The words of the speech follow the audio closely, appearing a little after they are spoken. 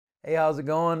Hey, how's it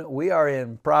going? We are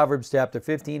in Proverbs chapter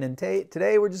 15, and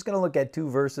today we're just going to look at two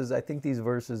verses. I think these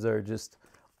verses are just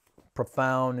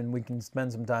profound, and we can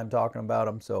spend some time talking about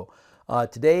them. So,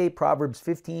 today, Proverbs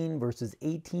 15, verses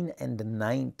 18 and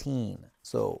 19.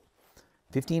 So,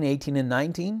 15, 18, and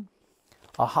 19.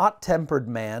 A hot-tempered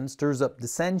man stirs up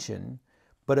dissension,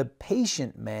 but a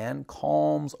patient man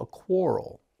calms a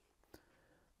quarrel.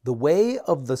 The way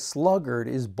of the sluggard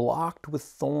is blocked with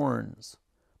thorns,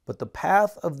 but the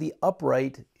path of the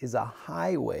upright is a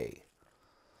highway.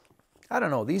 I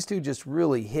don't know, these two just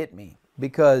really hit me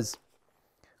because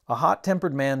a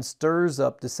hot-tempered man stirs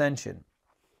up dissension.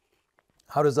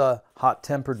 How does a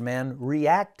hot-tempered man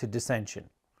react to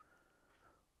dissension?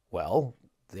 Well,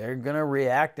 they're going to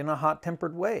react in a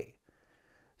hot-tempered way.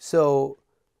 So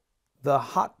the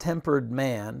hot-tempered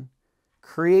man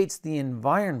creates the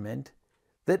environment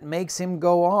that makes him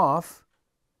go off,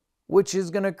 which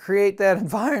is going to create that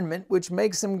environment which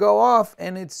makes him go off,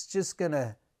 and it's just going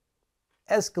to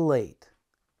escalate.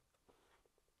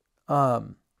 But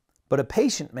a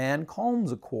patient man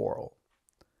calms a quarrel.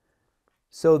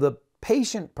 So the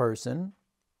patient person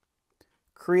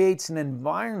creates an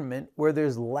environment where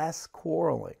there's less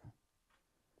quarreling.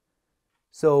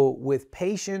 So with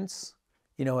patience,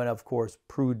 and of course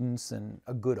prudence and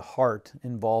a good heart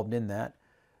involved in that,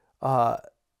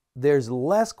 there's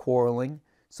less quarreling.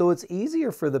 So it's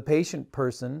easier for the patient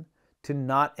person to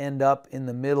not end up in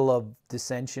the middle of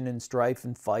dissension and strife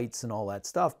and fights and all that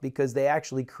stuff, because they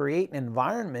actually create an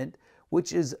environment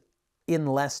which is in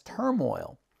less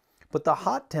turmoil. But the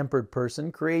hot-tempered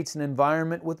person creates an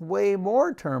environment with way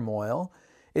more turmoil.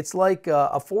 It's like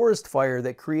a forest fire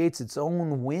that creates its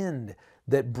own wind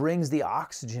that brings the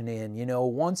oxygen in.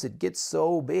 Once it gets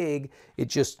so big, it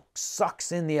just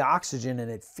sucks in the oxygen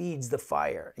and it feeds the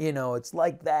fire. It's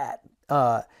like that.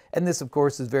 And this, of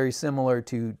course, is very similar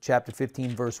to chapter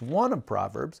 15, verse 1 of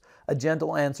Proverbs. A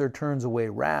gentle answer turns away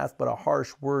wrath, but a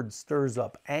harsh word stirs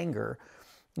up anger.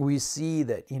 We see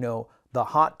that, the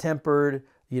hot-tempered,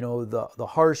 the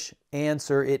harsh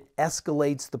answer, it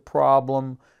escalates the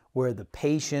problem, where the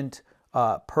patient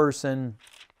person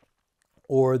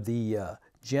or the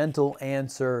gentle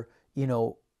answer,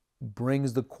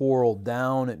 brings the quarrel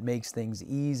down. It makes things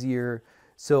easier.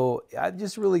 So I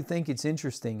just really think it's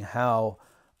interesting how,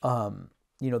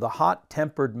 the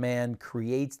hot-tempered man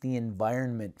creates the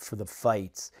environment for the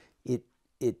fights. It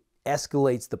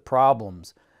escalates the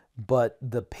problems, but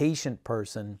the patient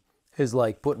person is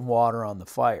like putting water on the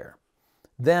fire.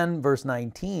 Then verse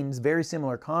 19 is very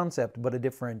similar concept, but a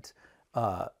different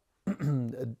a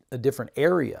different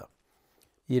area.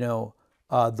 The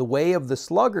way of the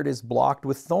sluggard is blocked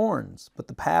with thorns, but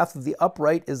the path of the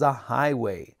upright is a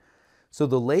highway. So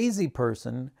the lazy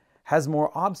person has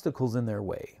more obstacles in their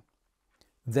way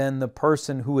than the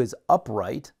person who is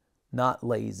upright, not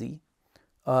lazy.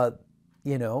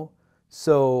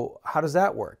 So how does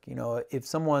that work? If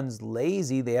someone's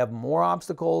lazy, they have more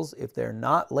obstacles. If they're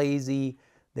not lazy,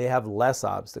 they have less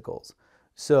obstacles.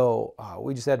 So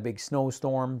we just had a big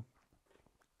snowstorm.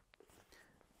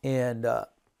 And,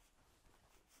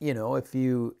 if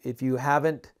you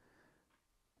haven't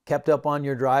kept up on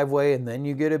your driveway and then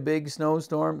you get a big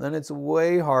snowstorm, then it's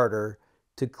way harder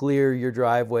to clear your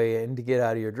driveway and to get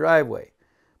out of your driveway.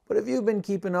 But if you've been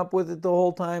keeping up with it the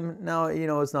whole time, now,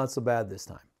 it's not so bad this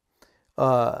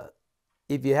time.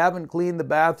 If you haven't cleaned the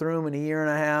bathroom in a year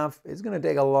and a half, it's going to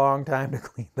take a long time to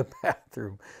clean the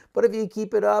bathroom. But if you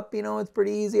keep it up, it's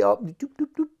pretty easy. Doop, doop,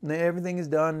 doop, everything is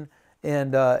done,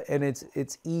 and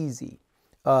it's easy.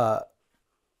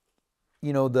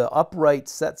 The upright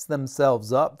sets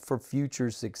themselves up for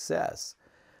future success.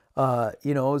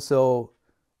 So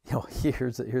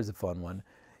here's a fun one.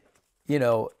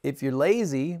 If you're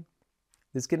lazy,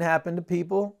 this can happen to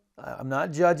people. I'm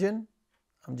not judging.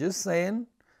 I'm just saying,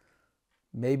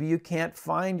 maybe you can't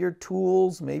find your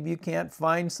tools. Maybe you can't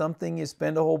find something. You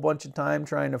spend a whole bunch of time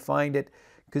trying to find it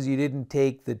because you didn't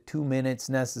take the 2 minutes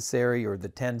necessary or the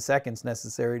 10 seconds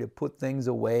necessary to put things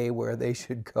away where they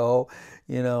should go.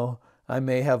 I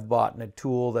may have bought a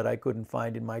tool that I couldn't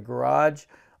find in my garage.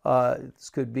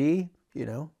 This could be,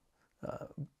 we're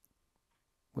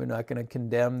not going to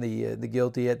condemn the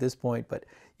guilty at this point, but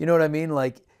you know what I mean?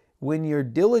 Like, when you're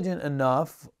diligent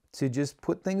enough to just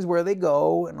put things where they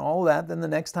go and all that, then the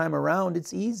next time around,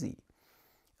 it's easy.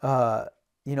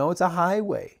 It's a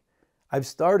highway. I've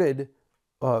started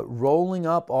rolling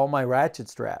up all my ratchet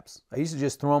straps. I used to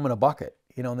just throw them in a bucket,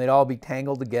 and they'd all be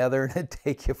tangled together, and it'd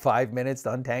take you 5 minutes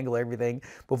to untangle everything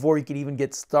before you could even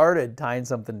get started tying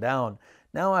something down.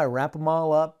 Now I wrap them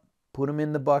all up, put them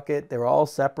in the bucket. They're all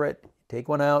separate. Take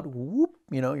one out, whoop,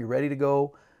 you're ready to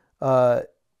go.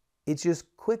 It's just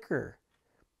quicker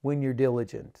when you're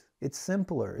diligent. It's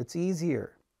simpler. It's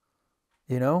easier.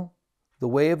 You know, the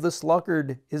way of the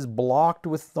sluggard is blocked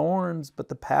with thorns, but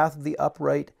the path of the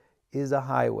upright is a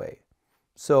highway.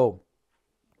 So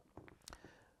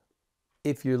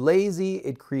if you're lazy,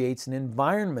 it creates an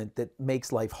environment that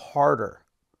makes life harder.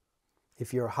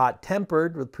 If you're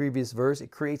hot-tempered, with the previous verse,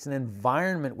 it creates an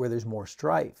environment where there's more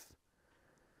strife.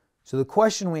 So the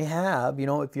question we have, you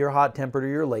know, if you're hot-tempered or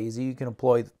you're lazy, you can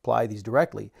apply these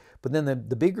directly. But then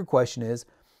the bigger question is,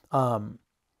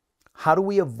 how do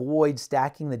we avoid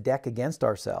stacking the deck against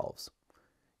ourselves?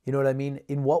 You know what I mean?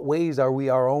 In what ways are we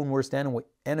our own worst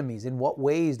enemies? In what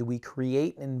ways do we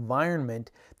create an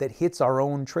environment that hits our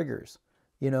own triggers?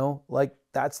 You know, like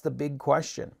that's the big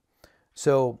question.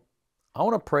 So I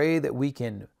want to pray that we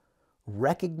can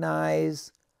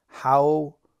recognize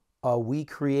how we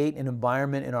create an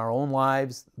environment in our own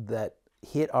lives that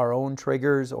hit our own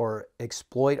triggers or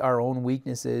exploit our own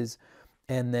weaknesses,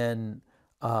 and then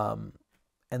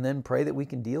pray that we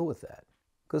can deal with that.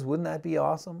 Because wouldn't that be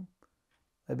awesome?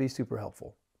 That'd be super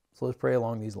helpful. So let's pray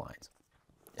along these lines.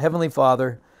 Heavenly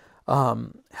Father,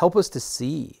 help us to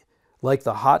see, like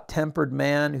the hot-tempered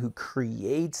man who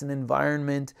creates an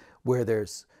environment where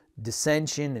there's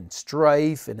dissension and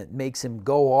strife and it makes him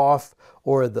go off,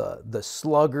 or the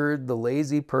sluggard, the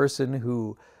lazy person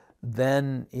who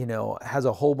then, you know, has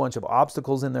a whole bunch of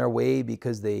obstacles in their way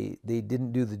because they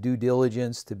didn't do the due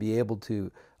diligence to be able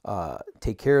to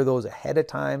take care of those ahead of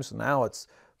time. So now it's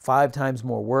 5 times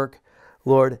more work.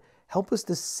 Lord, help us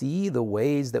to see the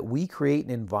ways that we create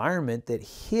an environment that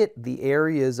hit the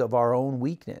areas of our own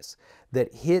weakness,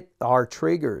 that hit our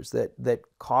triggers, that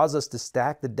cause us to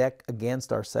stack the deck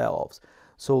against ourselves.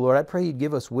 So Lord, I pray you'd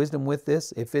give us wisdom with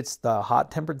this. If it's the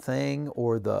hot-tempered thing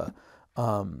or the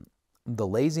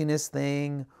laziness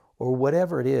thing or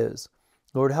whatever it is,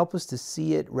 Lord, help us to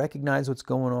see it, recognize what's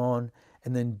going on,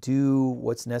 and then do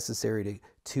what's necessary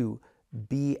to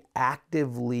be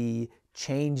actively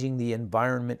changing the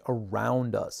environment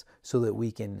around us so that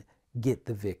we can get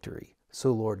the victory.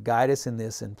 So Lord, guide us in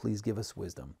this and please give us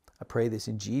wisdom. I pray this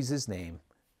in Jesus' name.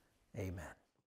 Amen.